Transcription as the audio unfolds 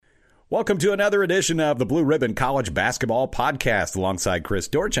Welcome to another edition of the Blue Ribbon College Basketball Podcast alongside Chris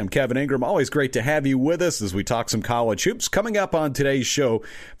Dortch. I'm Kevin Ingram. Always great to have you with us as we talk some college hoops. Coming up on today's show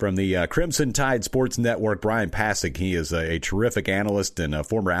from the Crimson Tide Sports Network, Brian Pasek. He is a terrific analyst and a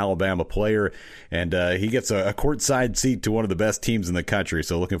former Alabama player, and he gets a courtside seat to one of the best teams in the country.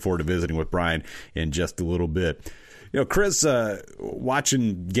 So looking forward to visiting with Brian in just a little bit. You know, Chris,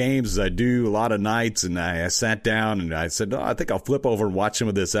 watching games as I do a lot of nights, and I sat down and I said, I think I'll flip over and watch some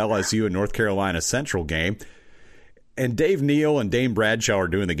of this LSU and North Carolina Central game. And Dave Neal and Dane Bradshaw are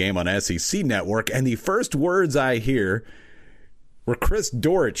doing the game on SEC Network, and the first words I hear were Chris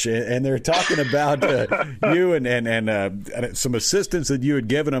Dortch, and they're talking about you and some assistance that you had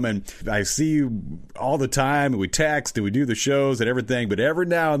given them. And I see you all the time, and we text, and we do the shows and everything. But every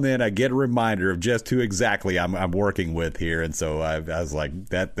now and then, I get a reminder of just who exactly I'm working with here. And so I was like,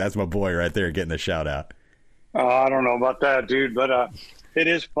 that's my boy right there getting the shout out. I don't know about that, dude, but it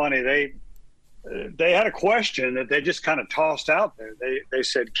is funny. They had a question that they just kind of tossed out there. They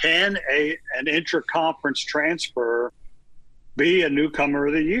said, can an intra-conference transfer be a newcomer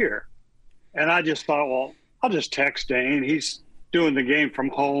of the year? And I just thought, well, I'll just text Dane. He's doing the game from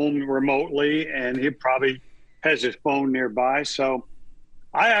home remotely, and he probably has his phone nearby. So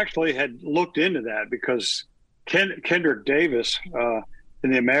I actually had looked into that because Kendrick Davis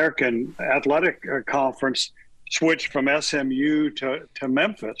in the American Athletic Conference switched from SMU to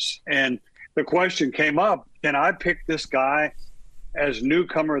Memphis. And the question came up, can I pick this guy as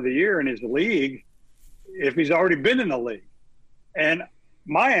newcomer of the year in his league if he's already been in the league? And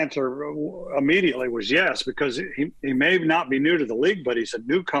my answer immediately was yes, because he may not be new to the league, but he's a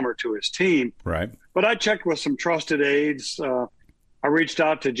newcomer to his team. Right. But I checked with some trusted aides. I reached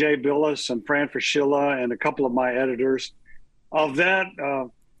out to Jay Billis and Fran Fraschilla and a couple of my editors. Of that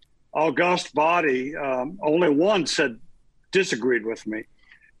august body, only one disagreed with me.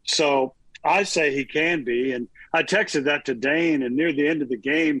 So I say he can be. And I texted that to Dane, and near the end of the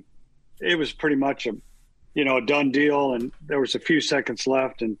game, it was pretty much a done deal, and there was a few seconds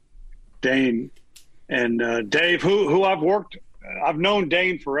left, and Dane and Dave, who I've known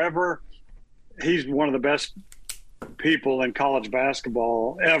Dane forever. He's one of the best people in college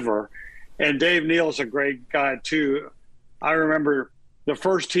basketball ever, and Dave Neal's a great guy too. I remember the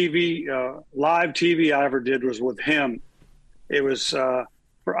first live TV I ever did was with him. It was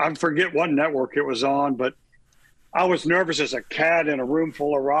I forget what network it was on, but I was nervous as a cat in a room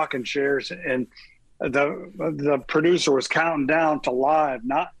full of rocking chairs, and the producer was counting down to live,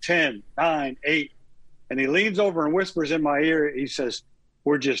 not 10, 9, 8. And he leans over and whispers in my ear. He says,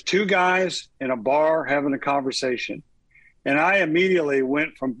 we're just two guys in a bar having a conversation. And I immediately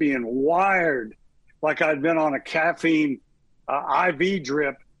went from being wired like I'd been on a caffeine IV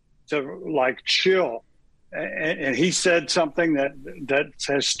drip to like chill. And he said something that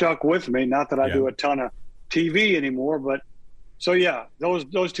has stuck with me. Not that I do a ton of TV anymore, but so, yeah,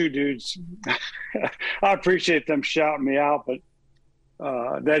 those two dudes, I appreciate them shouting me out, but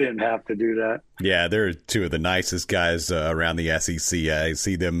they didn't have to do that. Yeah, they're two of the nicest guys around the SEC. I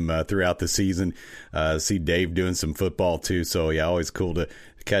see them throughout the season, see Dave doing some football too. So, yeah, always cool to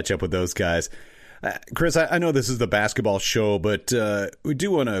catch up with those guys. Chris, I know this is the basketball show, but we do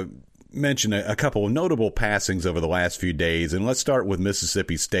want to mention a couple of notable passings over the last few days. And let's start with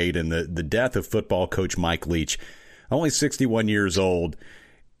Mississippi State and the death of football coach Mike Leach. Only 61 years old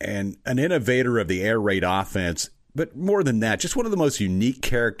and an innovator of the air raid offense. But more than that, just one of the most unique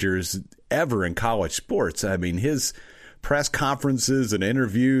characters ever in college sports. I mean, his press conferences and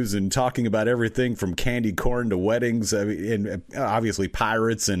interviews and talking about everything from candy corn to weddings, and obviously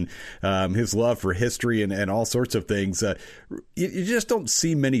pirates and his love for history and all sorts of things. You just don't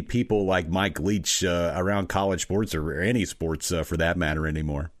see many people like Mike Leach around college sports or any sports for that matter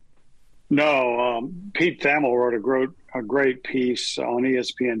anymore. No, Pete Thamel wrote a great piece on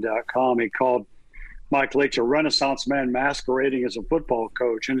ESPN.com. He called Mike Leach a Renaissance man masquerading as a football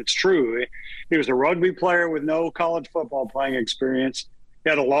coach. And it's true. He was a rugby player with no college football playing experience. He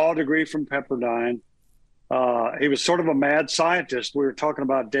had a law degree from Pepperdine. He was sort of a mad scientist. We were talking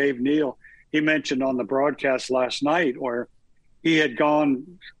about Dave Neal. He mentioned on the broadcast last night where he had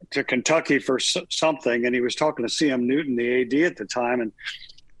gone to Kentucky for something, and he was talking to C.M. Newton, the AD at the time, and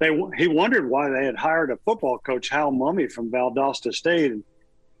he wondered why they had hired a football coach, Hal Mummy, from Valdosta State. And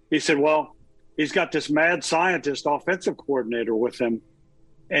he said, well, he's got this mad scientist offensive coordinator with him,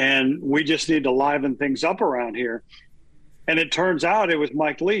 and we just need to liven things up around here. And it turns out it was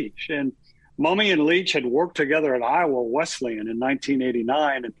Mike Leach. And Mummy and Leach had worked together at Iowa Wesleyan in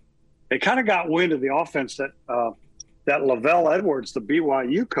 1989, and they kind of got wind of the offense that LaVelle Edwards, the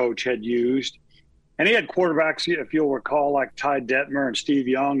BYU coach, had used. And he had quarterbacks, if you'll recall, like Ty Detmer and Steve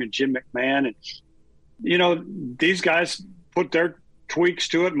Young and Jim McMahon. And, these guys put their tweaks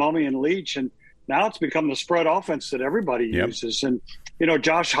to it, Mummy and Leach, and now it's become the spread offense that everybody uses. And,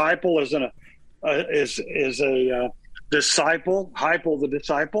 Josh Heupel is a disciple, Heupel the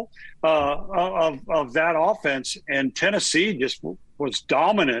disciple, of that offense. And Tennessee just was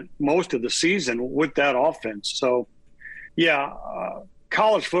dominant most of the season with that offense. So,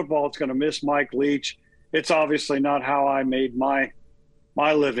 college football is going to miss Mike Leach. It's obviously not how I made my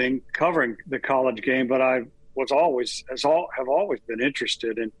living covering the college game, but I have always been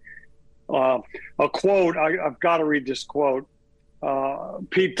interested in a quote. I've got to read this quote.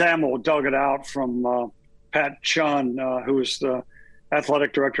 Pete Thamel dug it out from Pat Chun, who was the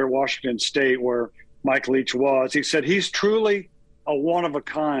athletic director at Washington State, where Mike Leach was. He said, "He's truly a one of a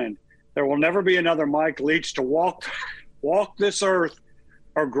kind. There will never be another Mike Leach to walk this earth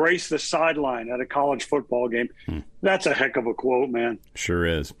or grace the sideline at a college football game." That's a heck of a quote, man. Sure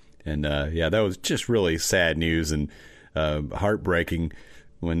is. And, that was just really sad news and heartbreaking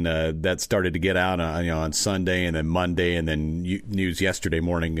when that started to get out on Sunday and then Monday, and then news yesterday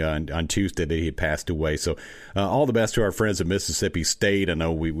morning on Tuesday that he had passed away. So all the best to our friends at Mississippi State. I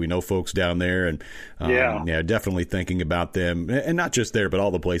know we know folks down there, and definitely thinking about them, and not just there, but all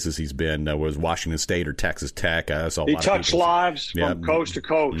the places he's been. Was Washington State or Texas Tech? He touched lives from coast to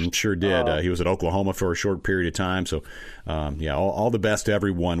coast. Sure did. He was at Oklahoma for a short period of time. So all the best to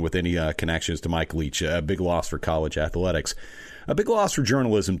everyone with any connections to Mike Leach. A big loss for college athletics. A big loss for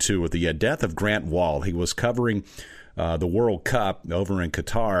journalism, too, with the death of Grant Wahl. He was covering the World Cup over in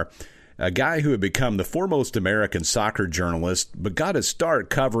Qatar, a guy who had become the foremost American soccer journalist, but got his start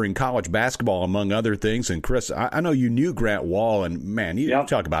covering college basketball, among other things. And, Chris, I know you knew Grant Wahl, and, man, you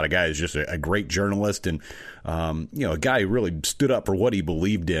talk about a guy who's just a great journalist and, a guy who really stood up for what he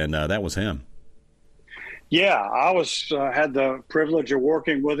believed in. That was him. Yeah, I had the privilege of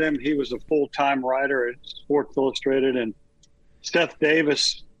working with him. He was a full-time writer at Sports Illustrated, and Steph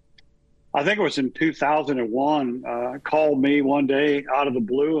Davis, I think it was in 2001, called me one day out of the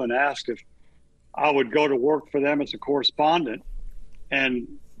blue and asked if I would go to work for them as a correspondent. And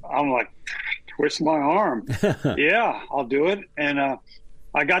I'm like, twist my arm. Yeah, I'll do it. And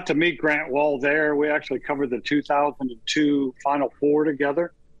I got to meet Grant Wahl there. We actually covered the 2002 Final Four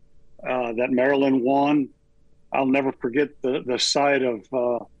together that Maryland won. I'll never forget the sight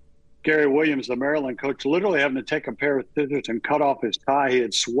of Gary Williams, the Maryland coach, literally having to take a pair of scissors and cut off his tie. He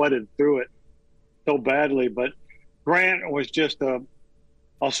had sweated through it so badly. But Grant was just a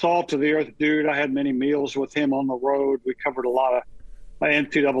salt-to-the-earth dude. I had many meals with him on the road. We covered a lot of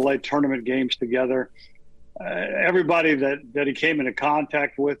NCAA tournament games together. Everybody that he came into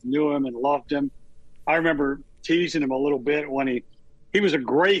contact with knew him and loved him. I remember teasing him a little bit when he was a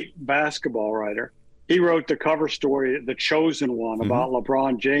great basketball writer. He wrote the cover story, The Chosen One, about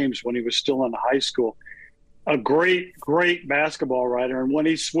LeBron James when he was still in high school. A great, great basketball writer. And when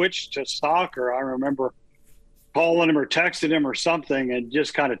he switched to soccer, I remember calling him or texting him or something and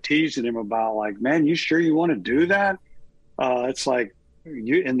just kind of teasing him about, like, man, you sure you want to do that? It's like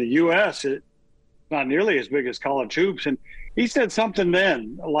in the U.S., it's not nearly as big as college hoops. And he said something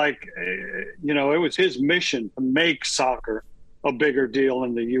then, like, it was his mission to make soccer a bigger deal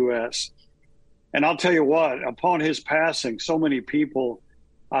in the U.S. And I'll tell you what, upon his passing, so many people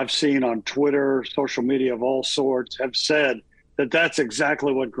I've seen on Twitter, social media of all sorts, have said that that's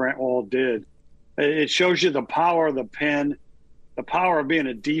exactly what Grant Wahl did. It shows you the power of the pen, the power of being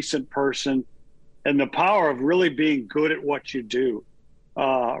a decent person, and the power of really being good at what you do.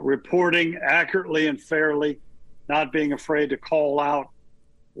 Reporting accurately and fairly, not being afraid to call out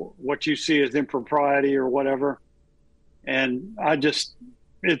what you see as impropriety or whatever. And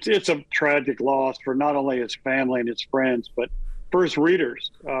it's a tragic loss for not only his family and his friends, but for his readers.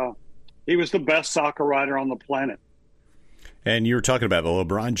 He was the best soccer writer on the planet. And you were talking about the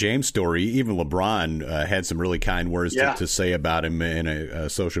LeBron James story. Even LeBron had some really kind words to say about him in a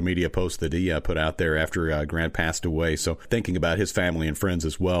social media post that he put out there after Grant passed away. So thinking about his family and friends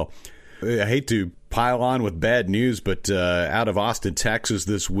as well. I hate to pile on with bad news, but out of Austin, Texas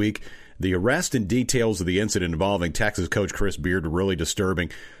this week, the arrest and details of the incident involving Texas coach Chris Beard are really disturbing.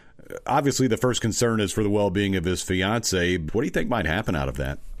 Obviously, the first concern is for the well-being of his fiancee. What do you think might happen out of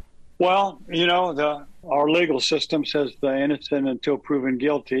that? Well, our legal system says the innocent until proven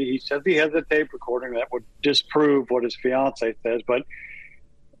guilty. He says he has a tape recording that would disprove what his fiancee says, but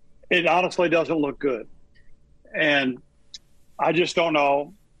it honestly doesn't look good. And I just don't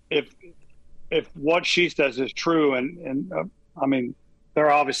know if what she says is true. And I mean, they're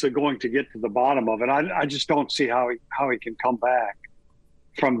obviously going to get to the bottom of it. I just don't see how he can come back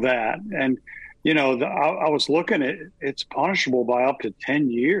from that. And I was looking at it's punishable by up to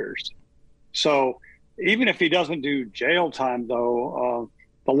 10 years. So even if he doesn't do jail time, though,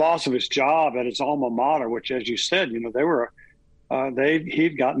 the loss of his job at his alma mater, which, as you said, he'd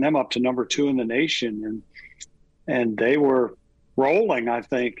gotten them up to number 2 in the nation, and they were rolling. I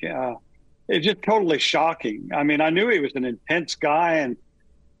think it's just totally shocking. I mean, I knew he was an intense guy,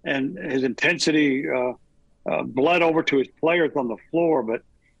 and his intensity bled over to his players on the floor. But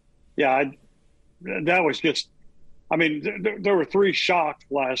yeah, that was just. I mean, there were 3 shocks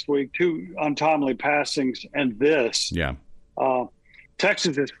last week, 2 untimely passings, and this. Yeah.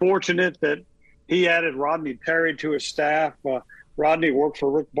 Texas is fortunate that he added Rodney Terry to his staff. Rodney worked for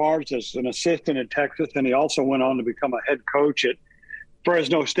Rick Barnes as an assistant in Texas, and he also went on to become a head coach at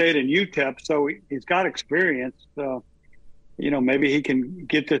Fresno State and UTEP. So he's got experience. Maybe he can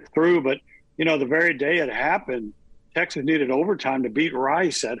get this through. But, the very day it happened, Texas needed overtime to beat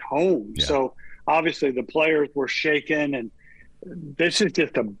Rice at home. Yeah. So obviously the players were shaken, and this is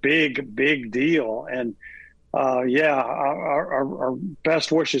just a big, big deal. And our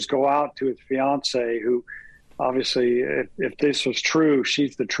best wishes go out to his fiance, who obviously, if this was true,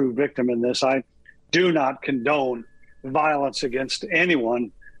 she's the true victim in this. I do not condone violence against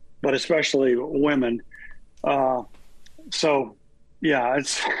anyone, but especially women. It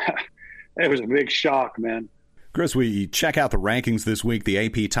was a big shock, man. Chris, we check out the rankings this week, the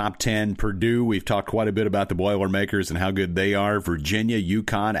AP Top 10. Purdue, we've talked quite a bit about the Boilermakers and how good they are. Virginia,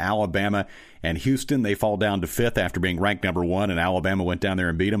 UConn, Alabama, and Houston, they fall down to 5th after being ranked number 1, and Alabama went down there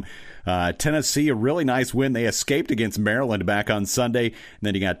and beat them. Tennessee, a really nice win. They escaped against Maryland back on Sunday. And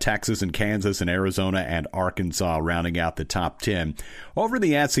then you got Texas and Kansas and Arizona and Arkansas rounding out the top 10. Over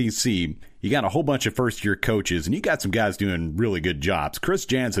the SEC, you got a whole bunch of first-year coaches, and you got some guys doing really good jobs. Chris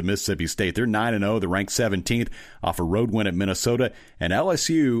Jans at Mississippi State, they're 9-0. They're ranked 17th off a road win at Minnesota. And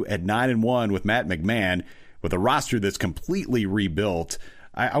LSU at 9-1 with Matt McMahon with a roster that's completely rebuilt.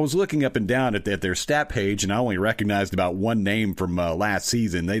 I was looking up and down at their stat page, and I only recognized about one name from last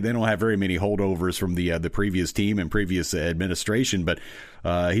season. They don't have very many holdovers from the previous team and previous administration, but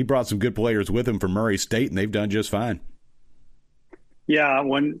he brought some good players with him from Murray State, and they've done just fine. Yeah,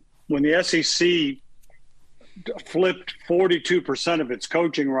 when the SEC flipped 42% of its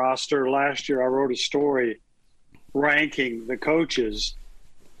coaching roster last year, I wrote a story ranking the coaches.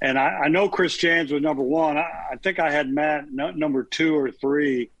 And I know Chris Jans was number 1. I think I had Matt number 2 or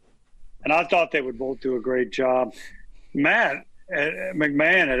 3, and I thought they would both do a great job. Matt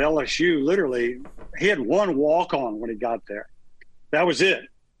McMahon at LSU, literally, he had 1 walk-on when he got there. That was it.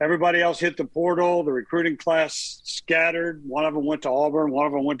 Everybody else hit the portal. The recruiting class scattered. One of them went to Auburn. One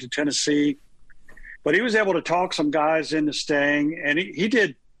of them went to Tennessee. But he was able to talk some guys into staying, and he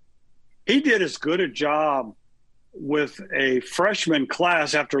did as good a job with a freshman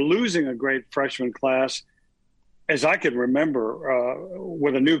class after losing a great freshman class as I could remember,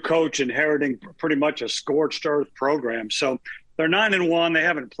 with a new coach inheriting pretty much a scorched earth program. So they're 9-1. They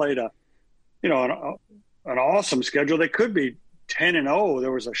haven't played an awesome schedule. They could be 10-0.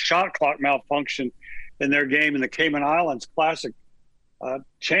 There was a shot clock malfunction in their game in the Cayman Islands Classic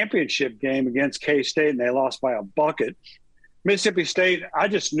championship game against K-State, and they lost by a bucket. Mississippi State, I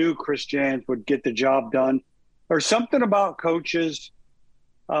just knew Chris Jans would get the job done. There's something about coaches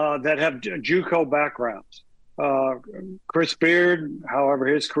that have JUCO backgrounds. Chris Beard, however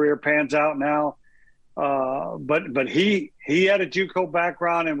his career pans out now, but he had a JUCO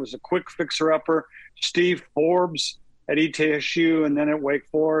background and was a quick fixer-upper. Steve Forbes at ETSU and then at Wake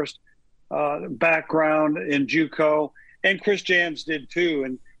Forest, background in JUCO, and Chris Jans did too.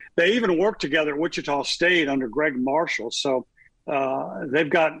 And they even worked together at Wichita State under Greg Marshall. So they've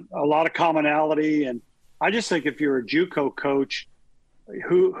got a lot of commonality. And I just think if you're a JUCO coach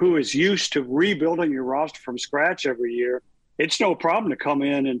who is used to rebuilding your roster from scratch every year, it's no problem to come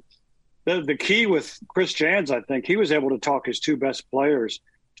in. And the key with Chris Jans, I think, he was able to talk his 2 best players,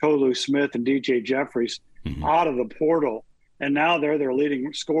 Tolu Smith and DJ Jeffries, out of the portal. And now they're their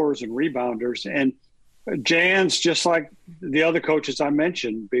leading scorers and rebounders. And Jans, just like the other coaches I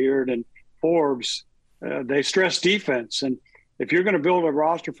mentioned, Beard and Forbes, they stress defense. And if you're going to build a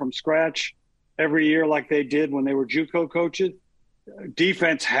roster from scratch every year like they did when they were JUCO coaches,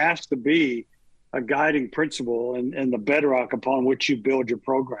 defense has to be a guiding principle and the bedrock upon which you build your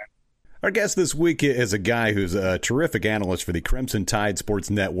program. Our guest this week is a guy who's a terrific analyst for the Crimson Tide Sports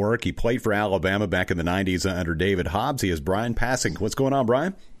Network. He played for Alabama back in the 90s under David Hobbs. He is Brian Passink. What's going on,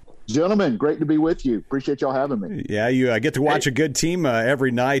 Brian? Gentlemen, great to be with you. Appreciate y'all having me. Yeah, you get to watch a good team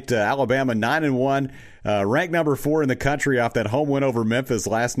every night. Alabama 9-1, ranked number 4 in the country off that home win over Memphis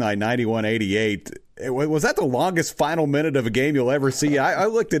last night, 91-88. Was that the longest final minute of a game you'll ever see? I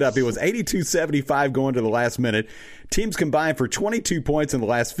looked it up. It was 82-75 going to the last minute. Teams combined for 22 points in the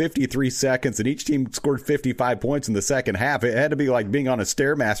last 53 seconds, and each team scored 55 points in the second half. It had to be like being on a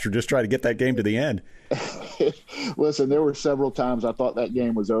Stairmaster just trying to get that game to the end. Listen, there were several times I thought that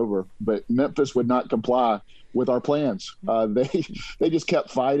game was over, but Memphis would not comply with our plans. They just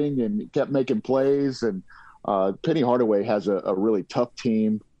kept fighting and kept making plays. And Penny Hardaway has a really tough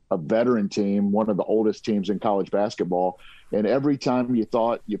team, a veteran team, one of the oldest teams in college basketball. And every time you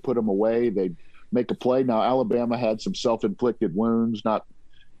thought you put them away, they'd make a play. Now, Alabama had some self-inflicted wounds, not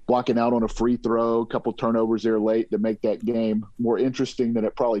blocking out on a free throw, a couple turnovers there late to make that game more interesting than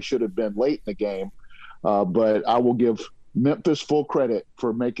it probably should have been late in the game. But I will give Memphis full credit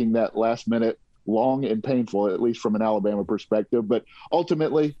for making that last minute long and painful, at least from an Alabama perspective. But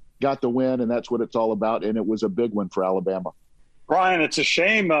ultimately got the win, and that's what it's all about, and it was a big one for Alabama. Brian, it's a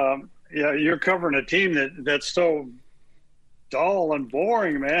shame you're covering a team that's so dull and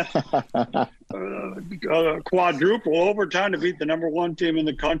boring, man. Quadruple overtime to beat the number one team in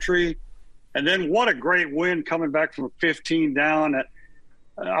the country. And then what a great win coming back from 15 down.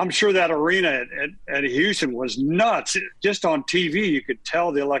 I'm sure that arena at Houston was nuts. Just on TV, you could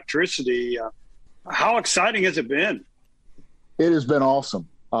tell the electricity. How exciting has it been? It has been awesome.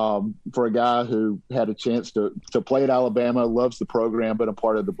 For a guy who had a chance to play at Alabama, loves the program, been a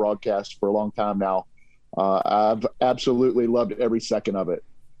part of the broadcast for a long time now. I've absolutely loved every second of it.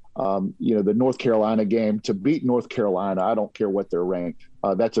 The North Carolina game, to beat North Carolina, I don't care what they're ranked.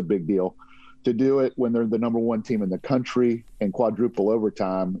 That's a big deal. To do it when they're the number one team in the country and quadruple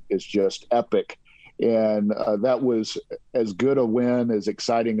overtime is just epic. And that was as good a win, as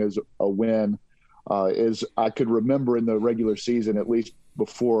exciting as a win as I could remember in the regular season, at least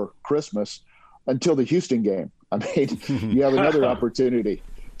before Christmas, until the Houston game. I mean, you have another opportunity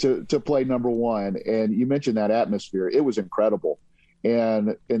to play number one. And you mentioned that atmosphere. It was incredible.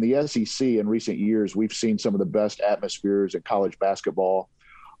 And in the SEC in recent years, we've seen some of the best atmospheres in college basketball.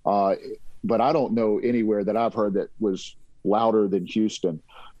 But I don't know anywhere that I've heard that was louder than Houston.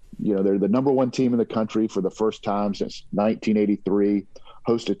 They're the number one team in the country for the first time since 1983,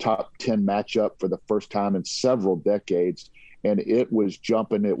 host a top 10 matchup for the first time in several decades. And it was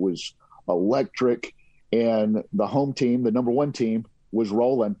jumping. It was electric. And the home team, the number one team, was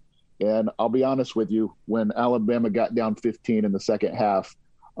rolling. And I'll be honest with you, when Alabama got down 15 in the second half,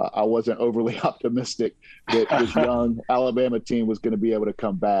 I wasn't overly optimistic that this young Alabama team was going to be able to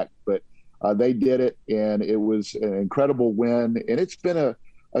come back. But they did it, and it was an incredible win. And it's been a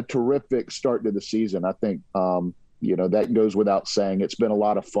terrific start to the season. I think, that goes without saying. It's been a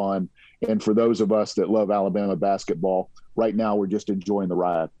lot of fun. And for those of us that love Alabama basketball, right now we're just enjoying the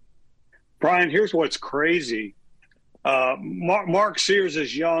ride. Brian, here's what's crazy. Mark Sears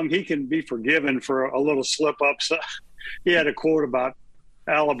is young. He can be forgiven for a little slip-up. So he had a quote about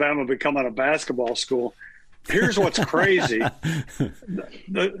Alabama becoming a basketball school. Here's what's crazy.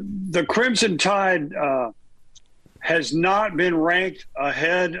 The Crimson Tide has not been ranked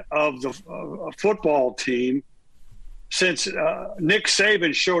ahead of the football team since Nick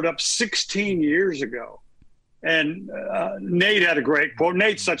Saban showed up 16 years ago. And Nate had a great quote.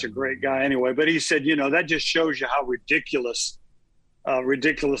 Nate's such a great guy anyway, but he said, that just shows you how ridiculously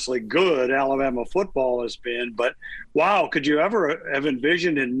good Alabama football has been. But, wow, could you ever have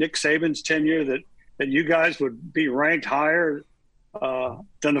envisioned in Nick Saban's tenure that you guys would be ranked higher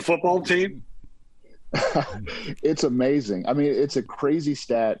than the football team? It's amazing. I mean, it's a crazy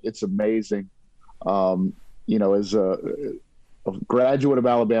stat. It's amazing. As a graduate of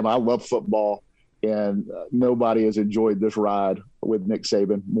Alabama, I love football. And nobody has enjoyed this ride with Nick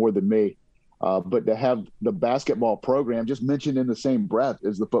Saban more than me. But to have the basketball program just mentioned in the same breath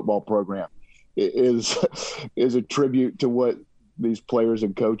as the football program is a tribute to what these players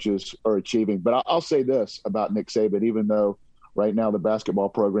and coaches are achieving. But I'll say this about Nick Saban, even though right now the basketball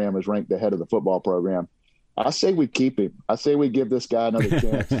program is ranked ahead of the football program, I say we keep him. I say we give this guy another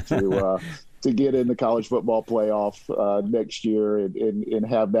chance to get in the college football playoff next year and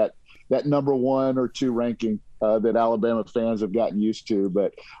have that number one or two ranking that Alabama fans have gotten used to.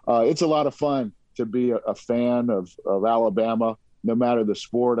 But it's a lot of fun to be a fan of Alabama, no matter the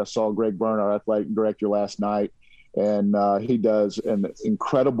sport. I saw Greg Byrne, our athletic director, last night, and he does an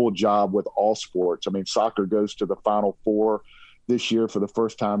incredible job with all sports. I mean, soccer goes to the Final Four this year for the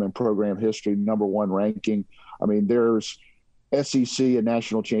first time in program history, number one ranking. I mean, there's SEC and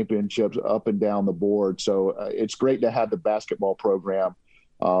national championships up and down the board. So it's great to have the basketball program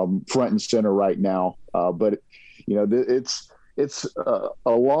front and center right now. But it's a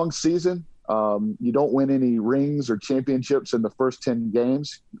long season. You don't win any rings or championships in the first 10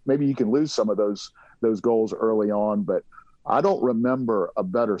 games. Maybe you can lose some of those those goals early on. But I don't remember a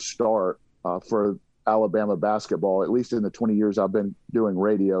better start for Alabama basketball, at least in the 20 years I've been doing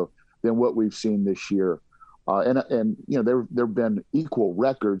radio, than what we've seen this year. And there have been equal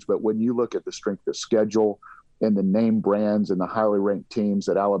records, but when you look at the strength of schedule and the name brands and the highly ranked teams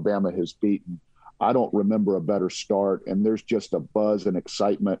that Alabama has beaten, I don't remember a better start. And there's just a buzz and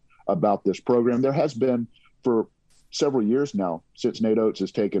excitement about this program. There has been for several years now since Nate Oates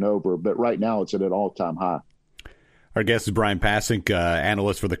has taken over, but right now it's at an all-time high. Our guest is Brian Passink,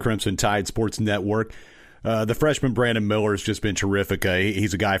 analyst for the Crimson Tide Sports Network. The freshman Brandon Miller has just been terrific.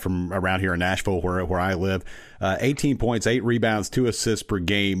 He's a guy from around here in Nashville where I live. 18 points, 8 rebounds, 2 assists per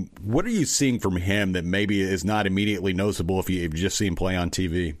game. What are you seeing from him that maybe is not immediately noticeable if you just see him play on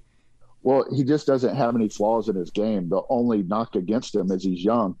TV? Well, he just doesn't have any flaws in his game. The only knock against him is he's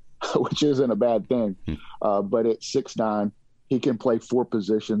young, which isn't a bad thing. But at 6'9", he can play 4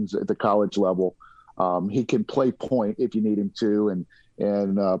 positions at the college level. He can play point if you need him to,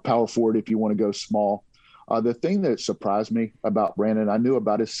 and power forward if you want to go small. The thing that surprised me about Brandon, I knew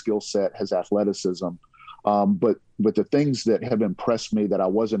about his skill set, his athleticism, but the things that have impressed me that I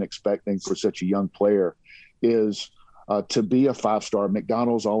wasn't expecting for such a young player is to be a 5-star,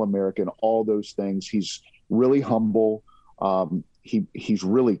 McDonald's All-American, all those things. He's really humble. He's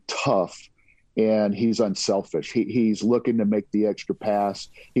really tough, and he's unselfish. He's looking to make the extra pass.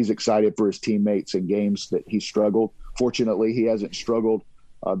 He's excited for his teammates in games that he struggled. Fortunately, he hasn't struggled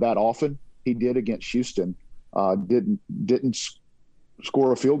that often. He did against Houston, didn't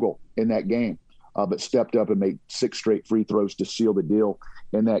score a field goal in that game, but stepped up and made 6 straight free throws to seal the deal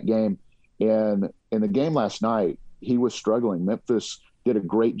in that game. And in the game last night, he was struggling. Memphis did a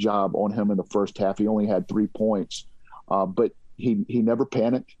great job on him in the first half. He only had 3 points, but he never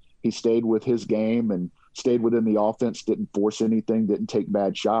panicked. He stayed with his game and stayed within the offense, didn't force anything, didn't take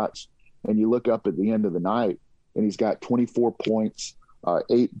bad shots. And you look up at the end of the night, and he's got 24 points,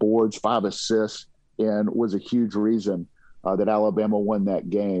 8 boards, 5 assists, and was a huge reason that Alabama won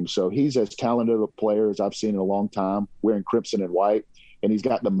that game. So he's as talented a player as I've seen in a long time, wearing crimson and white, and he's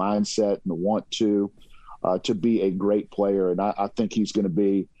got the mindset and the want to be a great player. And I think he's going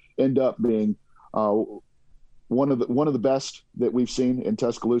to end up being one of the best that we've seen in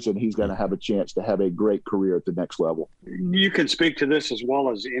Tuscaloosa, and he's going to have a chance to have a great career at the next level. You can speak to this as well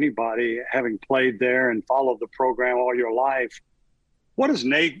as anybody, having played there and followed the program all your life. What has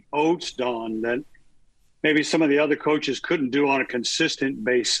Nate Oates done that maybe some of the other coaches couldn't do on a consistent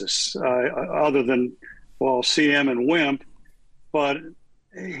basis, other than, CM and Wimp? But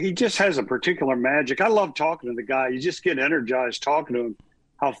he just has a particular magic. I love talking to the guy. You just get energized talking to him,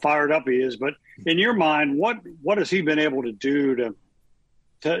 how fired up he is. But in your mind, what has he been able to do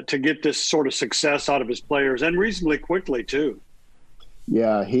to get this sort of success out of his players, and reasonably quickly too?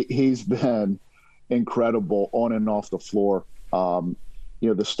 Yeah, he's been incredible on and off the floor.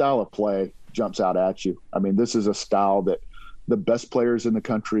 The style of play jumps out at you. I mean, this is a style that the best players in the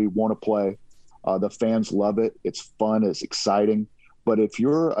country want to play. The fans love it. It's fun. It's exciting. But if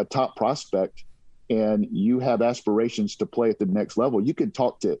you're a top prospect and you have aspirations to play at the next level, you can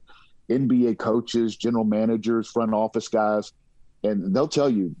talk to NBA coaches, general managers, front office guys, and they'll tell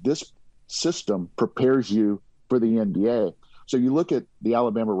you this system prepares you for the NBA. So you look at the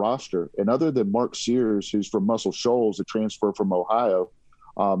Alabama roster, and other than Mark Sears, who's from Muscle Shoals, a transfer from Ohio,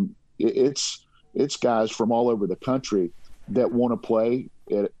 it's guys from all over the country that want to play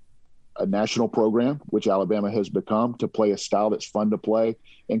at a national program, which Alabama has become, to play a style that's fun to play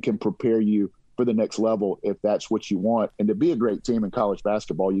and can prepare you for the next level if that's what you want. And to be a great team in college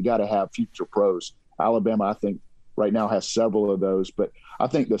basketball, you got to have future pros. Alabama, I think, right now has several of those. But I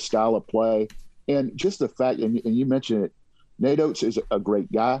think the style of play and just the fact, and you mentioned it, Nate Oates is a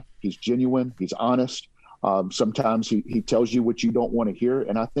great guy. He's genuine. He's honest. Sometimes he tells you what you don't want to hear.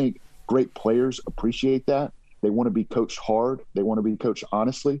 And I think great players appreciate that. They want to be coached hard. They want to be coached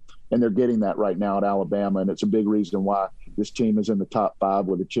honestly. And they're getting that right now at Alabama. And it's a big reason why this team is in the top 5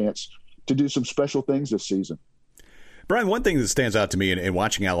 with a chance to do some special things this season. Brian, one thing that stands out to me in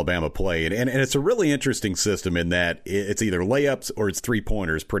watching Alabama play, and it's a really interesting system in that it's either layups or it's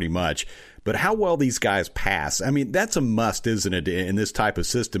 3-pointers pretty much, but how well these guys pass. I mean, that's a must, isn't it, in this type of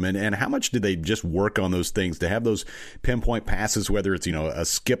system? And how much do they just work on those things to have those pinpoint passes, whether it's, a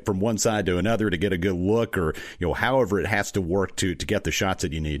skip from one side to another to get a good look or, however it has to work to get the shots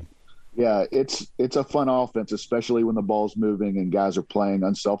that you need? Yeah, it's a fun offense, especially when the ball's moving and guys are playing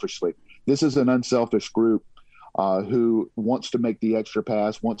unselfishly. This is an unselfish group who wants to make the extra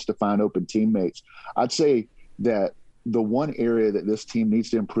pass, wants to find open teammates. I'd say that the one area that this team needs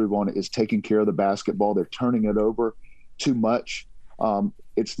to improve on is taking care of the basketball. They're turning it over too much.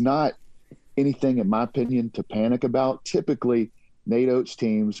 It's not anything, in my opinion, to panic about. Typically, Nate Oates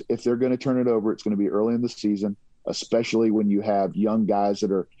teams, if they're going to turn it over, it's going to be early in the season, especially when you have young guys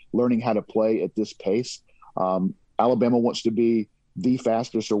that are learning how to play at this pace. Alabama wants to be the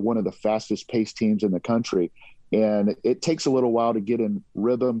fastest or one of the fastest paced teams in the country. And it takes a little while to get in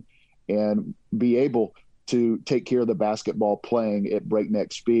rhythm and be able to take care of the basketball playing at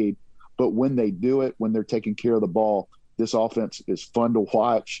breakneck speed. But when they do it, when they're taking care of the ball, this offense is fun to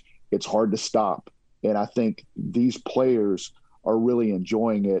watch. It's hard to stop. And I think these players are really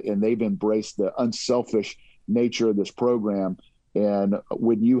enjoying it, and they've embraced the unselfish nature of this program. And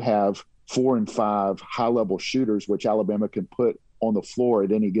when you have 4 and 5 high-level shooters, which Alabama can put on the floor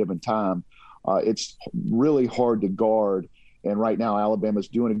at any given time, it's really hard to guard. And right now, Alabama's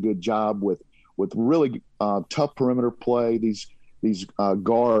doing a good job with really tough perimeter play. These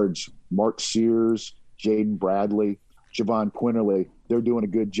guards, Mark Sears, Jaden Bradley, Javon Quinterly, they're doing a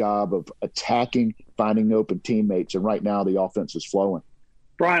good job of attacking, finding open teammates. And right now, the offense is flowing.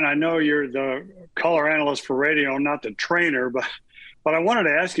 Brian, I know you're the color analyst for radio, not the trainer, but I wanted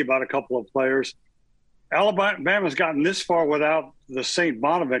to ask you about a couple of players. Alabama's gotten this far without the St.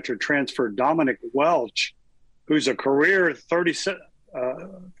 Bonaventure transfer, Dominic Welch, who's a career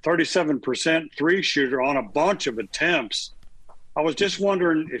 37% three shooter on a bunch of attempts. I was just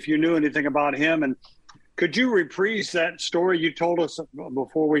wondering if you knew anything about him, and could you reprise that story you told us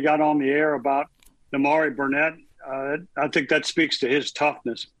before we got on the air about Nimari Burnett? I think that speaks to his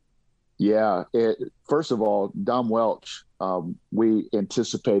toughness. Yeah. First of all, Dom Welch, we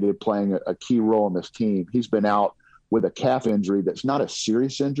anticipated playing a key role in this team. He's been out with a calf injury that's not a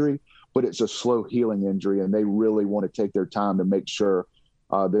serious injury, but it's a slow healing injury, and they really want to take their time to make sure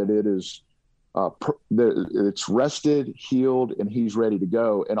that it is it's rested, healed, and he's ready to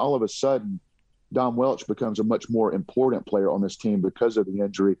go. And all of a sudden, Dom Welch becomes a much more important player on this team because of the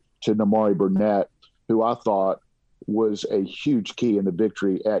injury to Nimari Burnett, who I thought was a huge key in the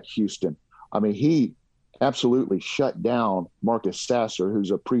victory at Houston. I mean, he absolutely shut down Marcus Sasser,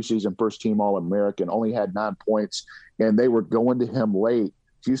 who's a preseason first-team All-American, only had 9 points, and they were going to him late,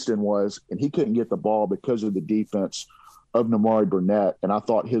 Houston was, and he couldn't get the ball because of the defense of Nimari Burnett. And I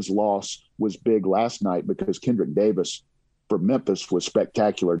thought his loss was big last night because Kendrick Davis for Memphis was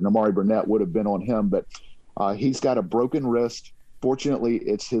spectacular. Nimari Burnett would have been on him, but he's got a broken wrist. Fortunately,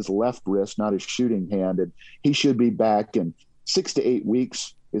 it's his left wrist, not his shooting hand, and he should be back in 6 to 8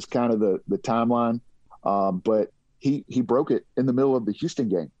 weeks is kind of the timeline. But he broke it in the middle of the Houston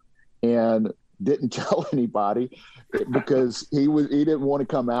game and didn't tell anybody because he didn't want to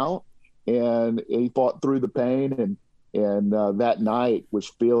come out, and he fought through the pain and that night was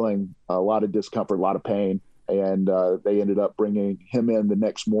feeling a lot of discomfort, a lot of pain. And they ended up bringing him in the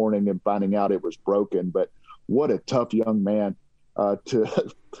next morning and finding out it was broken. But what a tough young man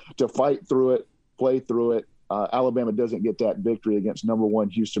to fight through it, play through it. Alabama doesn't get that victory against number 1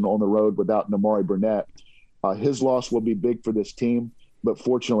 Houston on the road without Nimari Burnett. His loss will be big for this team, but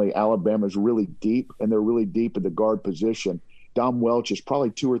fortunately Alabama's really deep, and they're really deep at the guard position. Dom Welch is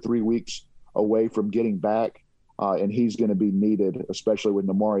probably 2 or 3 weeks away from getting back, and he's going to be needed, especially with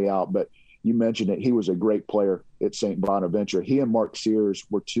Nimari out. But you mentioned it. He was a great player at St. Bonaventure. He and Mark Sears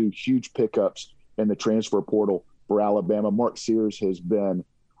were 2 huge pickups in the transfer portal for Alabama. Mark Sears has been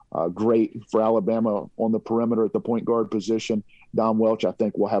great for Alabama on the perimeter at the point guard position. Dom Welch, I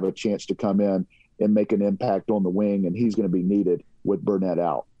think, will have a chance to come in and make an impact on the wing, and he's going to be needed with Burnett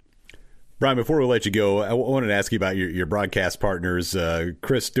out. Brian, before we let you go, I wanted to ask you about your broadcast partners,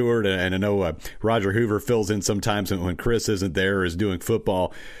 Chris Stewart, and I know Roger Hoover fills in sometimes when Chris isn't there or is doing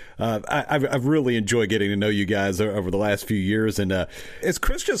football. I've really enjoyed getting to know you guys over the last few years. And is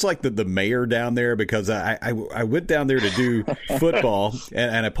Chris just like the mayor down there? Because I went down there to do football,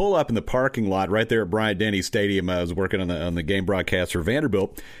 and I pull up in the parking lot right there at Bryant-Denny Stadium. I was working on the game broadcast for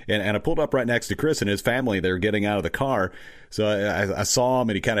Vanderbilt, and I pulled up right next to Chris and his family. They were getting out of the car. So I saw him,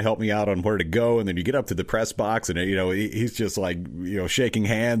 and he kind of helped me out on where to go. And then you get up to the press box, and he's just like shaking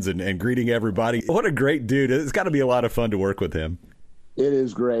hands and greeting everybody. What a great dude! It's got to be a lot of fun to work with him. It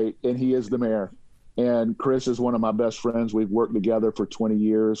is great, and he is the mayor. And Chris is one of my best friends. We've worked together for 20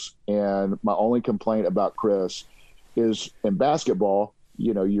 years, and my only complaint about Chris is in basketball.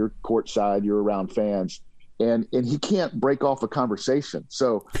 You're courtside, you're around fans, and he can't break off a conversation.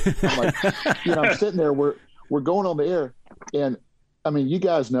 So I'm like, I'm sitting there. We're going on the air. And I mean, you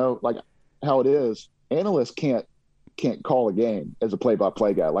guys know like how it is. Analysts can't call a game as a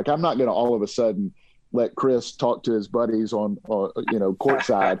play-by-play guy. Like, I'm not going to all of a sudden let Chris talk to his buddies on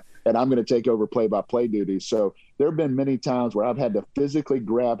courtside, and I'm going to take over play-by-play duties. So there have been many times where I've had to physically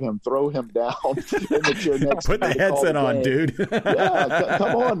grab him, throw him down in the chair next to me. Put the headset on, dude. Yeah,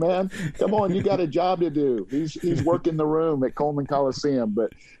 come on, man. Come on. You got a job to do. He's working the room at Coleman Coliseum.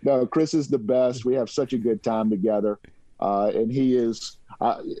 But no, Chris is the best. We have such a good time together. And he is,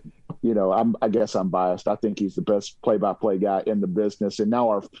 I guess I'm biased. I think he's the best play-by-play guy in the business. And now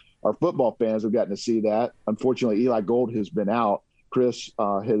our football fans have gotten to see that. Unfortunately, Eli Gold has been out. Chris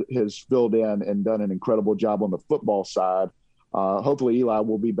has filled in and done an incredible job on the football side. Hopefully Eli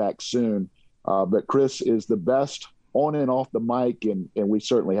will be back soon. But Chris is the best on and off the mic, and we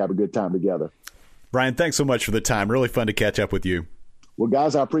certainly have a good time together. Brian, thanks so much for the time. Really fun to catch up with you. Well,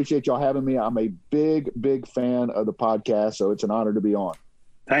 guys, I appreciate y'all having me. I'm a big, big fan of the podcast, so it's an honor to be on.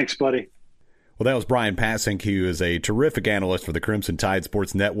 Thanks, buddy. Well, that was Brian Passink, who is a terrific analyst for the Crimson Tide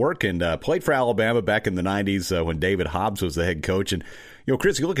Sports Network and played for Alabama back in the 90s when David Hobbs was the head coach. And,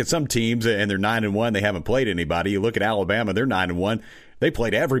 Chris, you look at some teams and they're 9-1. They haven't played anybody. You look at Alabama, they're 9-1. They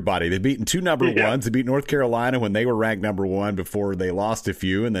played everybody. They've beaten 2 number ones. They beat North Carolina when they were ranked number 1 before they lost a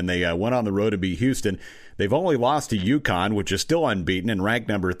few, and then they went on the road to beat Houston. They've only lost to UConn, which is still unbeaten and ranked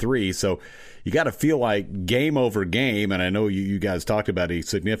number 3. So you got to feel like game over game, and I know you guys talked about a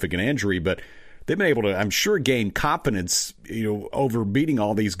significant injury, but they've been able to, I'm sure, gain confidence, over beating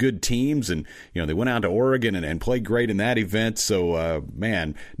all these good teams. And, they went out to Oregon and played great in that event. So,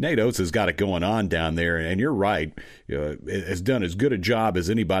 man, Nate Oates has got it going on down there. And you're right, has done as good a job as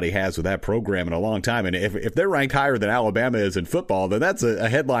anybody has with that program in a long time. And if they're ranked higher than Alabama is in football, then that's a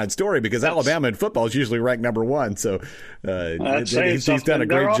headline story, because Alabama in football is usually ranked number 1. So he's done a great job.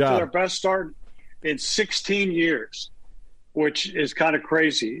 They're off to their best start in 16 years, which is kind of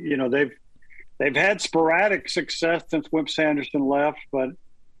crazy. They've had sporadic success since Wimp Sanderson left, but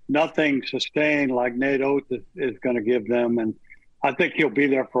nothing sustained like Nate Oates is going to give them. And I think he'll be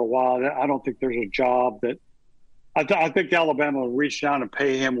there for a while. I don't think there's a job that I think Alabama will reach down and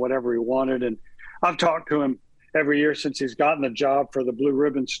pay him whatever he wanted. And I've talked to him every year since he's gotten the job for the Blue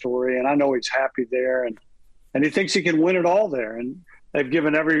Ribbon Story, and I know he's happy there. And he thinks he can win it all there. And they've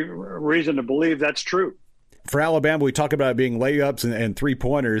given every reason to believe that's true. For Alabama, we talk about it being layups and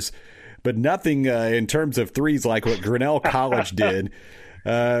three-pointers, but nothing in terms of threes like what Grinnell College did.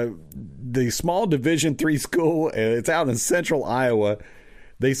 The small Division III school, it's out in central Iowa.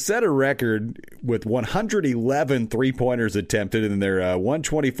 They set a record with 111 three-pointers attempted in their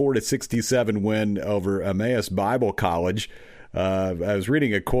 124-67 win over Emmaus Bible College. I was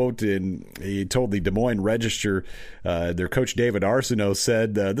reading a quote, and he told the Des Moines Register, their coach David Arsenault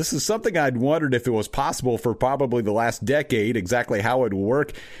said, "This is something I'd wondered if it was possible for probably the last decade, exactly how it would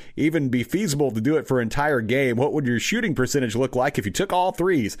work, even be feasible to do it for an entire game. What would your shooting percentage look like if you took all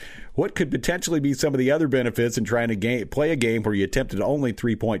threes? What could potentially be some of the other benefits in trying to play a game where you attempted only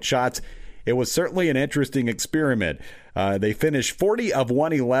three-point shots? It was certainly an interesting experiment." They finished 40 of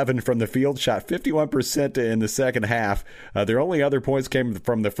 111 from the field, shot 51% in the second half. Their only other points came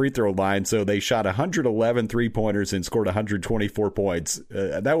from the free throw line, so they shot 111 three-pointers and scored 124 points.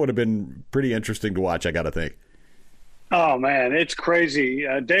 That would have been pretty interesting to watch, I got to think. Oh, man, it's crazy.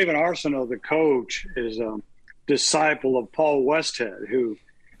 David Arsenault, the coach, is a disciple of Paul Westhead, who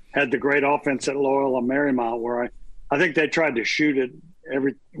had the great offense at Loyola Marymount, where I think they tried to shoot it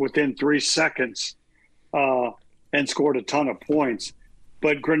within 3 seconds and scored a ton of points.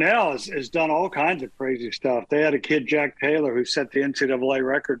 But Grinnell has done all kinds of crazy stuff. They had a kid, Jack Taylor, who set the NCAA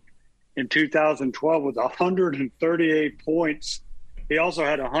record in 2012 with 138 points. He also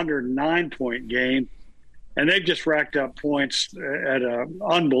had a 109-point game. And they've just racked up points at an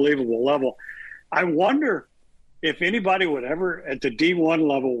unbelievable level. I wonder if anybody would ever, at the D1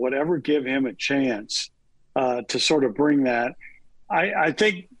 level, would ever give him a chance to sort of bring that. I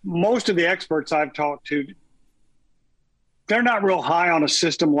think most of the experts I've talked to, they're not real high on a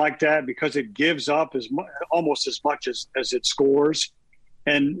system like that because it gives up almost as much as it scores.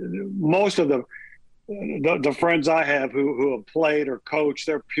 And most of the friends I have who have played or coached,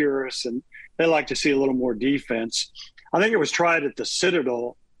 they're purists and they like to see a little more defense. I think it was tried at the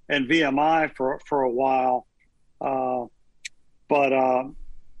Citadel and VMI for a while.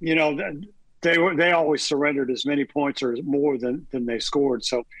 They always surrendered as many points or more than they scored.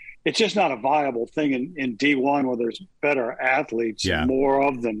 So it's just not a viable thing in D1 where there's better athletes, and more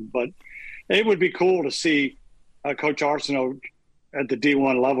of them. But it would be cool to see Coach Arsenault at the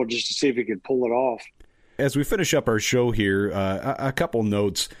D1 level just to see if he could pull it off. As we finish up our show here, a couple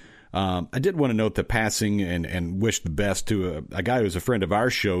notes. I did want to note the passing and wish the best to a guy who was a friend of our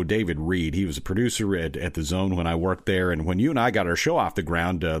show, David Reed. He was a producer at the Zone when I worked there. And when you and I got our show off the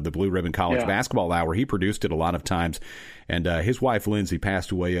ground, the Blue Ribbon College Basketball Hour, he produced it a lot of times. And his wife, Lindsay,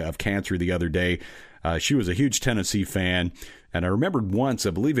 passed away of cancer the other day. she was a huge Tennessee fan. And I remembered once,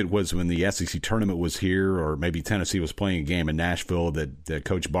 I believe it was when the SEC tournament was here, or maybe Tennessee was playing a game in Nashville, that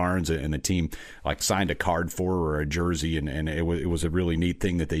Coach Barnes and the team like signed a card for her or a jersey, and it was a really neat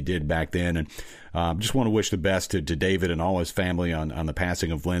thing that they did back then. And just want to wish the best to David and all his family on the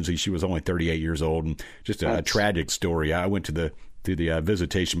passing of Lindsay. She was only 38 years old, and just a tragic story. I went to the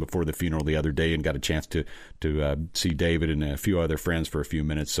visitation before the funeral the other day and got a chance to see David and a few other friends for a few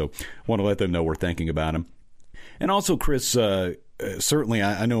minutes. So want to let them know we're thinking about him. And also, Chris, certainly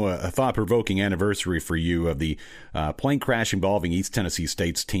I know a thought-provoking anniversary for you of the plane crash involving East Tennessee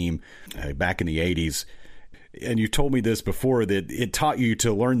State's team back in the 80s. And you told me this before, that it taught you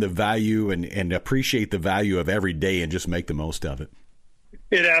to learn the value and appreciate the value of every day and just make the most of it.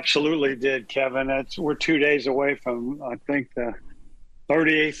 It absolutely did, Kevin. We're 2 days away from, I think, the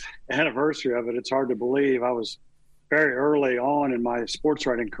 38th anniversary of it. It's hard to believe. I was very early on in my sports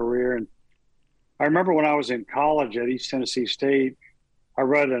writing career, and I remember when I was in college at East Tennessee State, I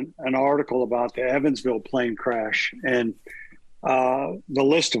read an article about the Evansville plane crash, and the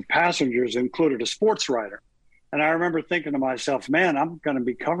list of passengers included a sports writer. And I remember thinking to myself, man, I'm going to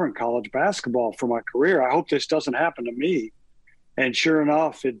be covering college basketball for my career. I hope this doesn't happen to me. And sure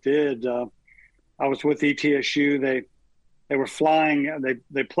enough, it did. I was with ETSU. They were flying.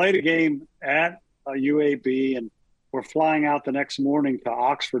 They played a game at UAB and were flying out the next morning to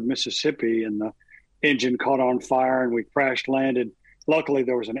Oxford, Mississippi, and the engine caught on fire and we crash landed. Luckily,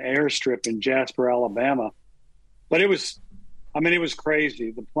 there was an airstrip in Jasper, Alabama. But it was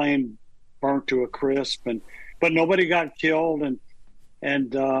crazy. The plane burnt to a crisp, but nobody got killed.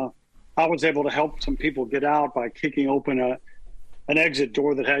 And I was able to help some people get out by kicking open an exit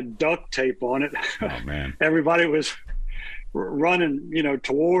door that had duct tape on it. Oh, man. Everybody was running,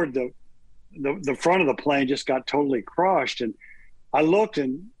 toward the front of the plane, just got totally crushed. And I looked,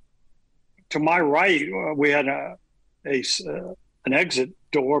 and to my right, we had an exit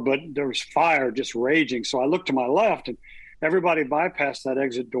door, but there was fire just raging. So I looked to my left, and everybody bypassed that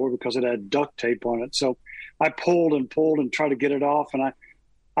exit door because it had duct tape on it. So I pulled and tried to get it off, and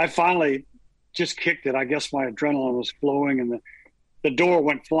I finally just kicked it. I guess my adrenaline was flowing, and the door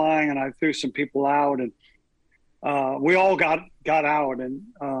went flying, and I threw some people out, and we all got out. And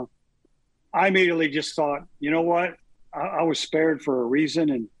I immediately just thought, you know what? I was spared for a reason,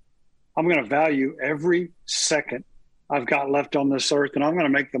 and I'm going to value every second I've got left on this earth, and I'm going to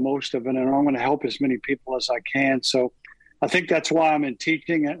make the most of it, and I'm going to help as many people as I can. So I think that's why I'm in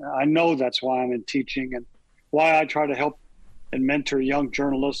teaching, and I know that's why I'm in teaching, and why I try to help and mentor young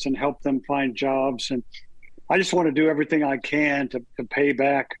journalists and help them find jobs. And I just want to do everything I can to pay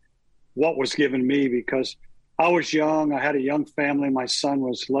back what was given me, because I was young. I had a young family. My son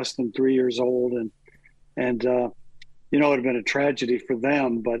was less than 3 years old, and it would have been a tragedy for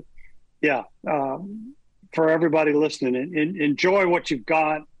them. But yeah, for everybody listening, enjoy what you've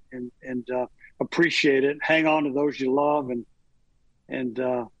got and appreciate it. Hang on to those you love, and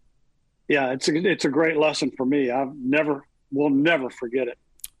yeah, it's a great lesson for me. Will never forget it.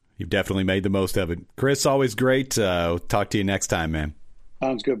 You've definitely made the most of it, Chris. Always great. Talk to you next time, man.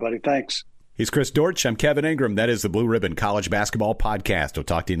 Sounds good, buddy. Thanks. He's Chris Dortch. I'm Kevin Ingram. That is the Blue Ribbon College Basketball Podcast. We'll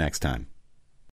talk to you next time.